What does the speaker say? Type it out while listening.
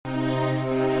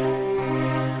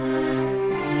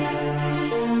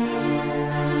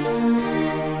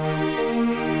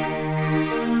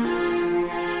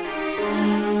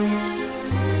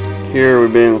Here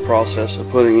we've been in the process of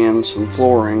putting in some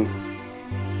flooring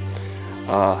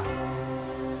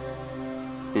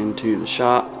into the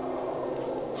shop.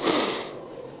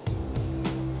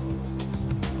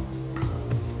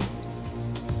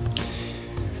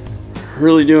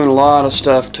 Really doing a lot of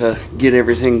stuff to get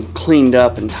everything cleaned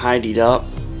up and tidied up.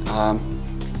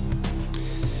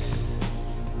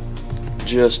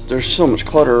 Just there's so much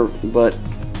clutter, but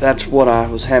that's what I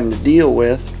was having to deal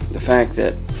with, the fact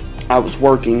that I was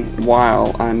working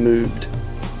while I moved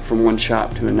from one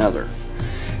shop to another.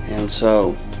 And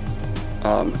so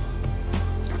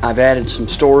I've added some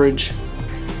storage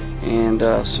and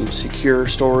some secure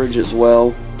storage as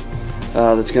well,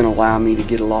 that's going to allow me to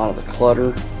get a lot of the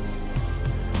clutter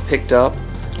picked up,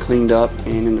 cleaned up,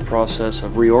 and in the process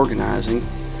of reorganizing.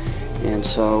 And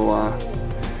so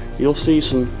you'll see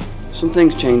some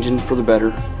things changing for the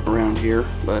better around here,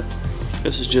 but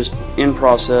this is just in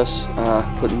process,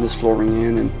 putting this flooring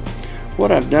in. And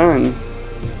what I've done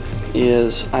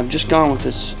is I've just gone with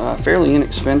this fairly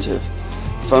inexpensive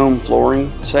foam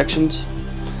flooring sections.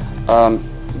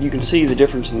 You can see the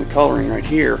difference in the coloring right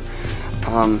here.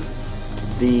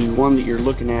 The one that you're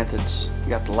looking at that's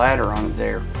got the ladder on it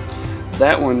there,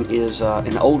 that one is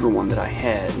an older one that I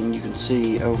had, and you can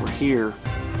see over here,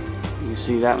 you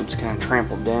see that one's kind of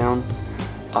trampled down.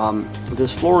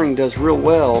 This flooring does real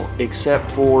well, except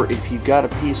for if you've got a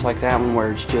piece like that one where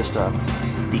it's just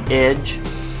the edge.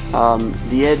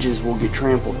 The edges will get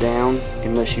trampled down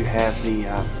unless you have the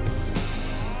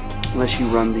unless you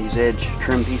run these edge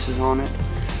trim pieces on it.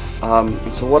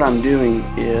 And so what I'm doing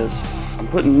is I'm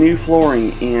putting new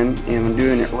flooring in, and I'm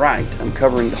doing it right. I'm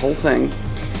covering the whole thing,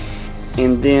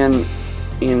 and then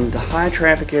in the high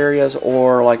traffic areas,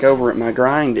 or like over at my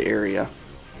grind area,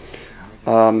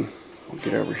 I'll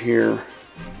get over here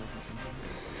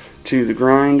to the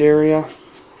grind area.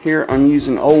 Here I'm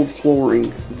using old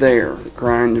flooring there, the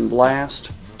grind and blast,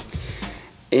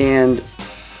 and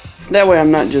that way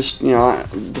I'm not just, you know,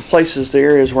 the places, the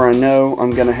areas where I know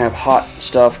I'm going to have hot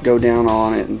stuff go down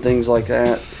on it and things like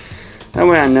that. That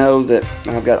way I know that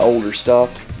I've got older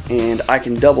stuff, and I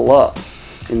can double up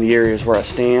in the areas where I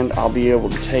stand. I'll be able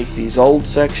to take these old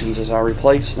sections as I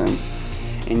replace them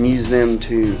and use them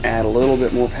to add a little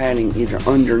bit more padding either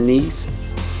underneath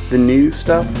the new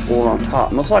stuff or on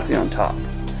top, most likely on top.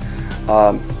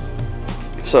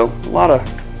 So a lot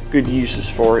of good uses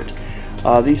for it.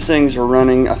 These things are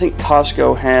running, I think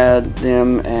Costco had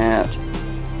them at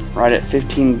right at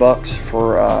 15 bucks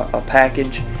for a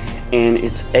package, and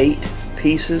it's 8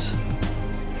 pieces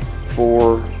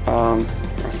for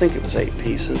I think it was 8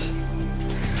 pieces.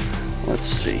 Let's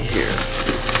see here.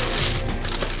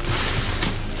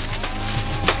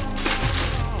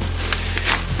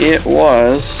 It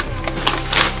was,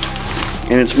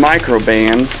 and it's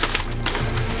microband,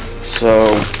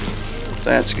 so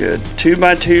that's good.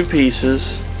 2x2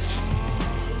 pieces,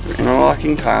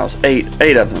 interlocking tiles,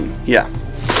 8 of them, yeah,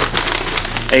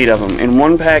 8 of them, and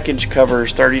one package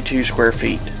covers 32 square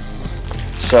feet.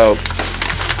 So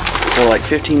for like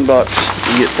 15 bucks,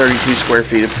 you get 32 square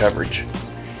feet of coverage.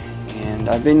 And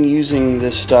I've been using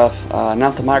this stuff,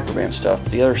 not the microband stuff,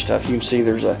 but the other stuff. You can see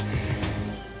there's a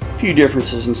few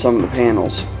differences in some of the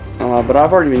panels, but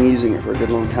I've already been using it for a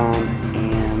good long time,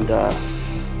 and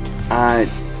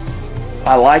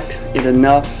I liked it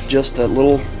enough, just a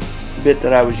little bit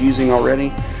that I was using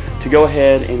already, to go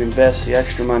ahead and invest the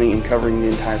extra money in covering the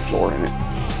entire floor in it.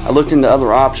 I looked into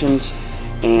other options,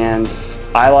 and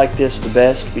I like this the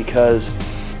best because,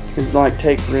 like,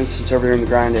 take for instance over here in the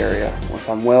grind area, or if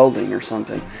I'm welding or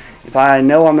something, if I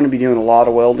know I'm going to be doing a lot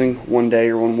of welding one day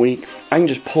or one week, I can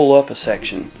just pull up a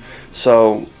section,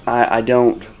 so I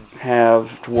don't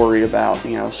have to worry about,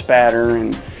 you know, spatter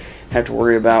and have to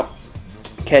worry about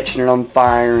catching it on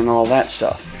fire and all that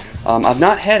stuff. I've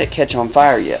not had it catch on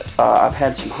fire yet. I've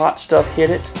had some hot stuff hit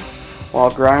it while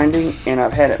grinding, and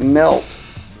I've had it melt,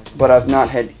 but I've not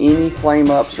had any flame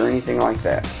ups or anything like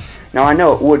that. Now I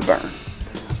know it would burn,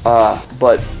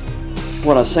 but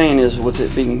what I'm saying is, with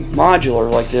it being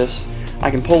modular like this,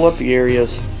 I can pull up the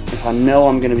areas if I know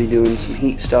I'm going to be doing some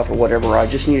heat stuff or whatever. I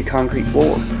just need a concrete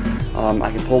floor.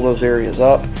 I can pull those areas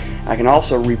up. I can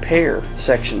also repair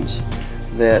sections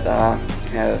that are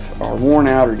worn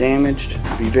out or damaged.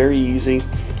 It'll be very easy.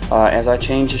 As I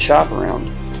change the shop around,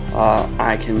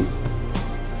 I can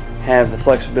have the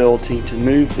flexibility to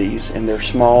move these, and they're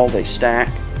small, they stack.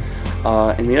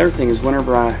 And the other thing is,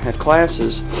 whenever I have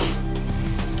classes,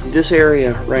 this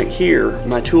area right here,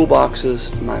 my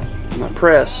toolboxes, my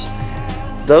press,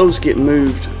 those get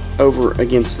moved over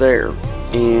against there,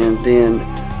 and then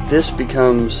this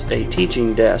becomes a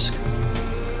teaching desk.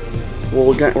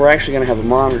 Well, we're actually going to have a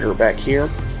monitor back here,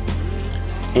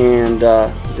 and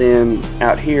then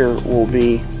out here will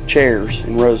be chairs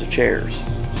and rows of chairs.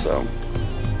 So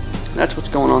that's what's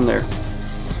going on there.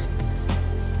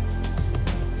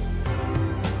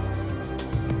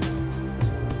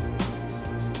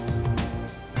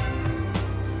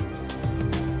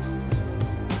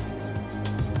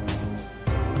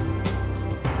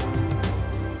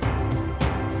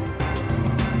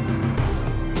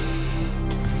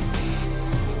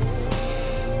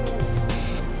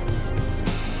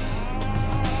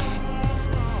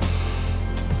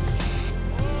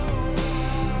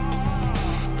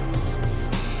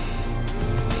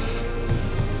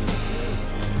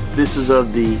 This is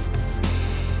of the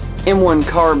M1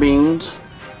 carbines.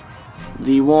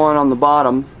 The one on the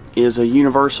bottom is a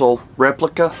universal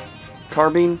Replica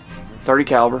carbine, 30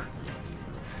 caliber.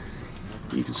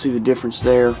 You can see the difference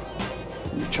there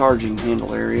in the charging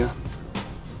handle area.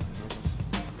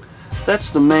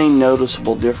 That's the main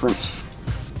noticeable difference.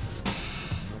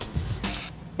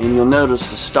 And you'll notice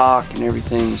the stock and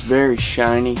everything is very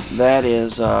shiny. That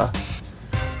is a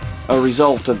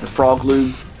result of the frog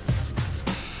lube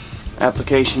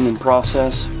application and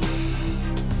process.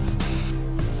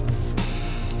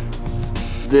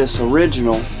 This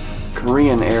original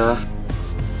Korean Era,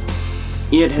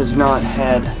 it has not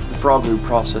had the frog lube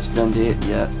process done to it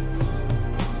yet.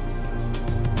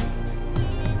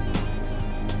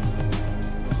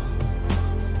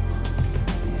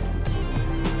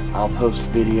 I'll post a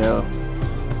video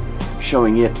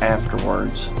showing it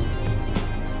afterwards.